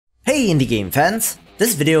Hey indie game fans!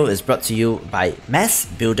 This video is brought to you by M.A.S.S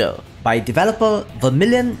Builder by developer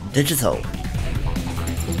Vermilion Digital.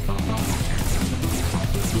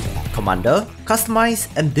 Commander, customize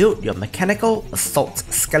and build your mechanical assault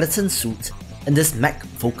skeleton suit in this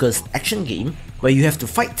mech-focused action game where you have to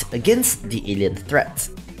fight against the alien threat.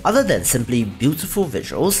 Other than simply beautiful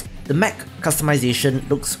visuals, the mech customization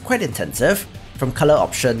looks quite intensive, from color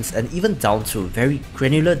options and even down to very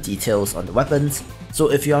granular details on the weapons, so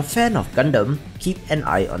if you're a fan of Gundam, keep an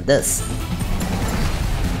eye on this.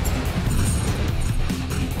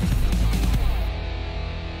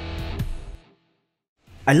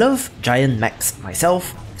 I love giant mechs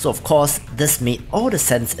myself, so of course this made all the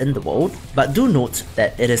sense in the world, but do note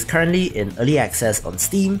that it is currently in early access on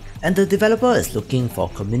Steam and the developer is looking for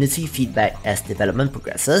community feedback as development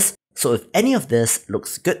progresses, so if any of this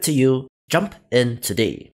looks good to you, jump in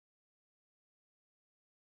today.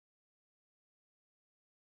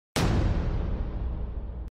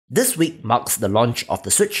 This week marks the launch of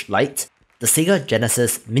the Switch Lite, the Sega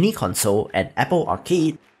Genesis mini console and Apple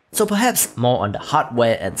Arcade, so perhaps more on the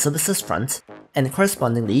hardware and services front, and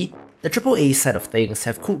correspondingly, the AAA side of things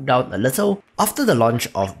have cooled down a little after the launch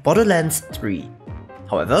of Borderlands 3.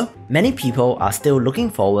 However, many people are still looking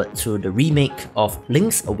forward to the remake of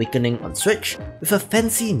Link's Awakening on Switch with a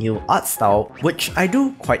fancy new art style, which I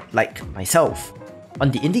do quite like myself. On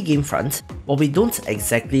the indie game front, while we don't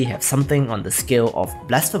exactly have something on the scale of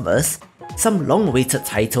Blasphemous, some long-awaited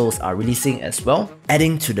titles are releasing as well,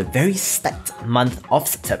 adding to the very stacked month of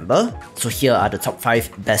September, so here are the top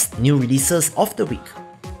 5 best new releases of the week.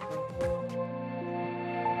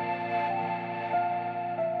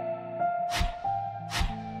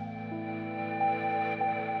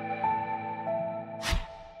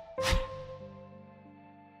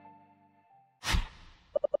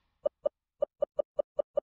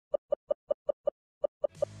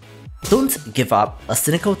 Don't Give Up, A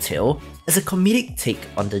Cynical Tale is a comedic take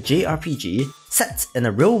on the JRPG set in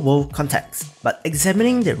a real-world context, but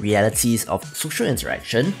examining the realities of social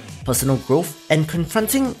interaction, personal growth, and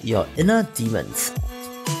confronting your inner demons.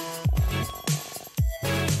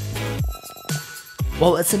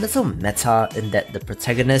 While it's a little meta in that the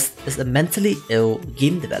protagonist is a mentally ill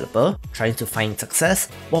game developer trying to find success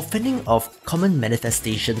while fending off common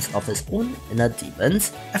manifestations of his own inner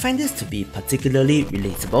demons, I find this to be particularly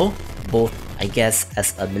relatable, both I guess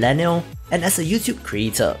as a millennial and as a YouTube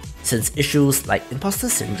creator, since issues like imposter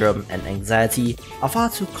syndrome and anxiety are far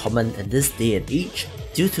too common in this day and age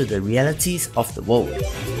due to the realities of the world.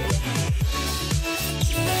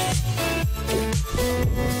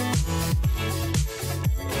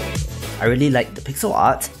 I really like the pixel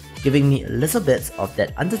art, giving me a little bit of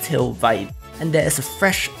that Undertale vibe, and there is a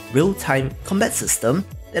fresh, real-time combat system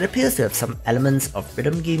that appears to have some elements of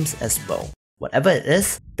rhythm games as well. Whatever it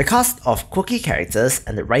is, the cast of quirky characters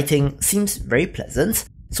and the writing seems very pleasant,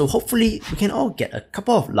 so hopefully we can all get a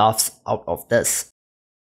couple of laughs out of this.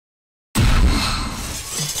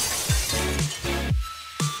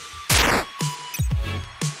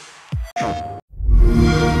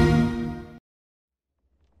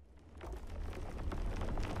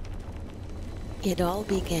 It all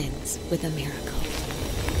begins with a miracle.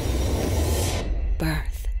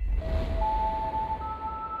 Birth.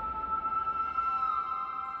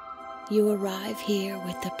 You arrive here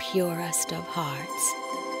with the purest of hearts,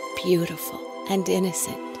 beautiful and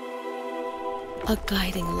innocent. A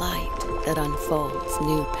guiding light that unfolds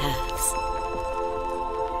new paths.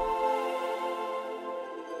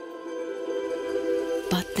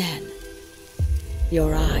 But then,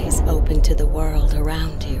 your eyes open to the world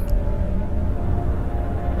around you.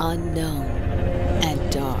 Unknown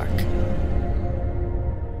and dark.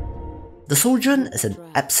 The Sojourn is an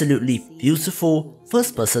absolutely beautiful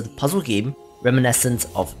first-person puzzle game reminiscent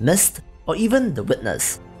of M.A.S.S or even The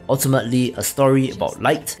Witness. Ultimately a story about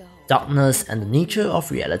light, darkness and the nature of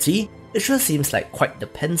reality, it sure seems like quite the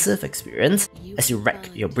pensive experience as you rack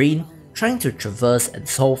your brain trying to traverse and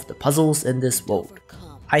solve the puzzles in this world.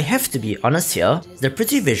 I have to be honest here, the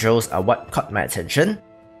pretty visuals are what caught my attention,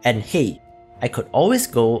 and hey, I could always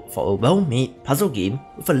go for a well-made puzzle game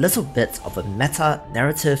with a little bit of a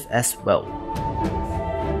meta-narrative as well.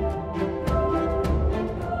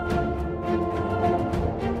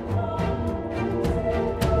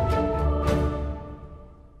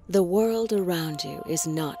 The world around you is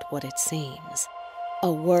not what it seems.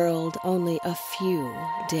 A world only a few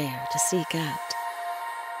dare to seek out.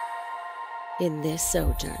 In this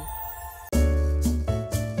Sojourn,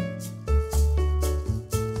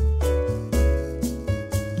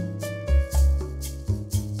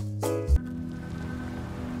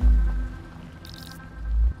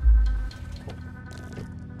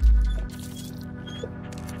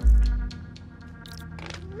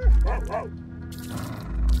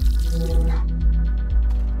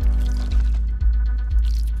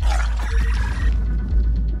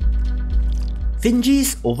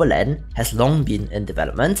 Finji's Overland has long been in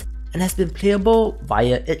development and has been playable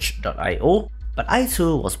via itch.io, but I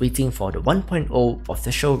too was waiting for the 1.0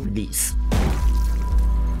 official release.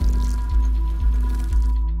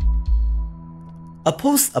 A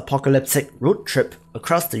post-apocalyptic road trip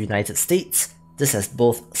across the United States, this has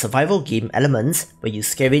both survival game elements where you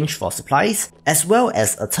scavenge for supplies, as well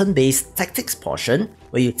as a turn-based tactics portion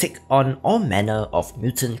where you take on all manner of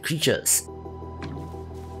mutant creatures.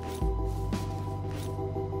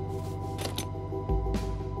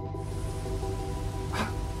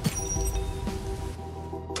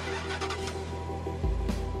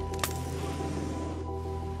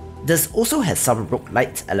 This also has some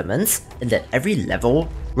roguelite elements in that every level,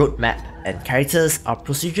 roadmap, and characters are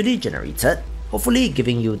procedurally generated, hopefully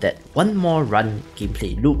giving you that one more run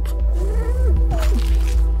gameplay loop.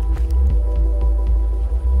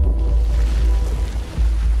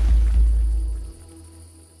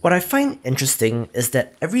 What I find interesting is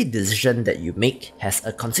that every decision that you make has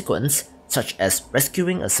a consequence, such as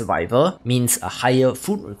rescuing a survivor means a higher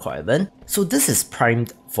food requirement, so this is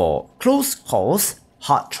primed for close calls,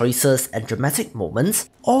 hard choices, and dramatic moments,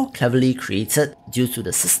 all cleverly created due to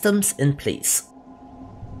the systems in place.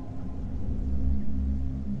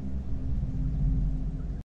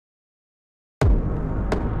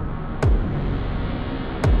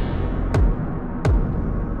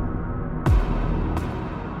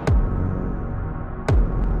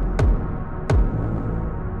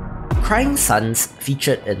 Crying Suns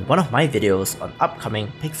featured in one of my videos on upcoming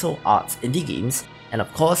pixel art indie games, and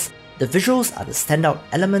of course, the visuals are the standout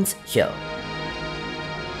element here.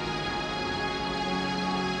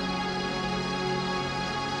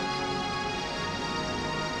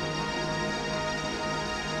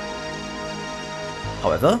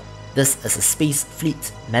 However, this is a space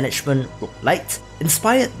fleet management roguelite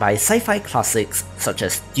inspired by sci-fi classics such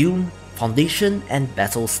as Dune, Foundation, and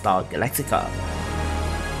Battlestar Galactica.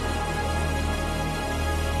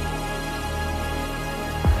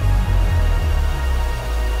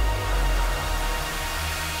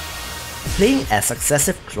 Playing as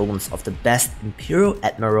successive clones of the best Imperial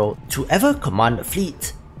Admiral to ever command a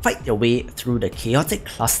fleet, fight your way through the chaotic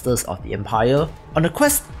clusters of the Empire on a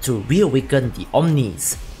quest to reawaken the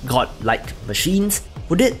Omnis, god-like machines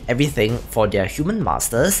who did everything for their human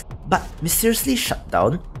masters but mysteriously shut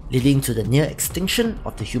down, leading to the near extinction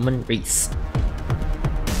of the human race.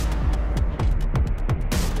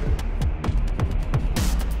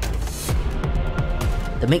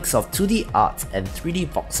 The mix of 2D art and 3D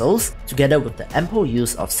voxels, together with the ample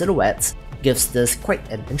use of silhouettes, gives this quite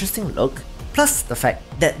an interesting look, plus the fact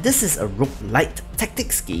that this is a roguelite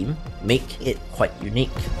tactics game make it quite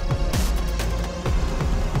unique.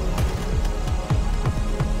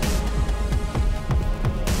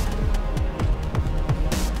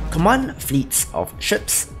 Command fleets of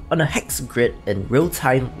ships on a hex grid in real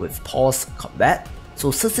time with pause combat,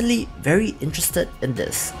 so certainly very interested in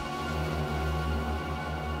this.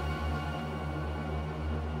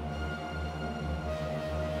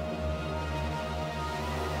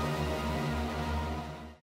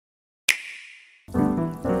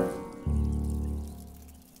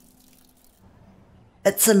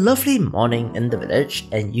 It's a lovely morning in the village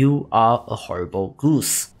and you are a horrible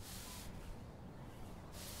goose.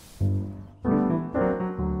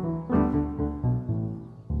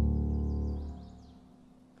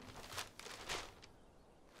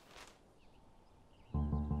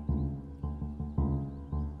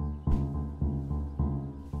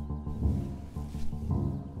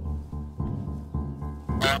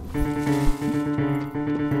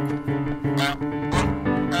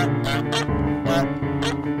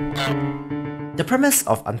 The premise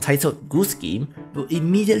of Untitled Goose game will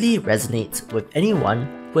immediately resonate with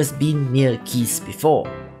anyone who has been near geese before,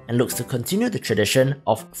 and looks to continue the tradition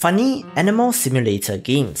of funny animal simulator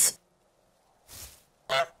games.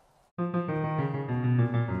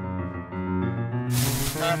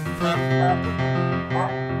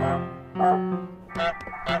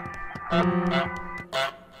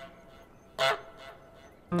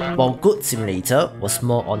 While Goat Simulator was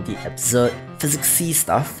more on the absurd physicsy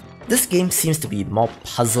stuff, this game seems to be more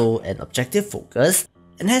puzzle and objective focused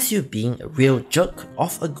and has you being a real jerk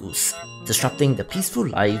of a goose, disrupting the peaceful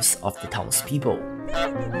lives of the townspeople.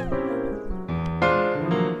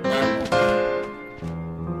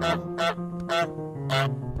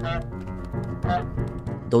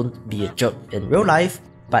 Don't be a jerk in real life,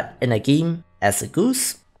 but in a game as a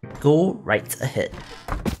goose, go right ahead.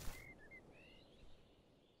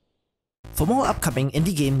 For more upcoming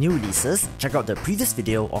indie game new releases, check out the previous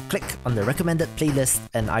video or click on the recommended playlist,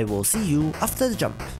 and I will see you after the jump.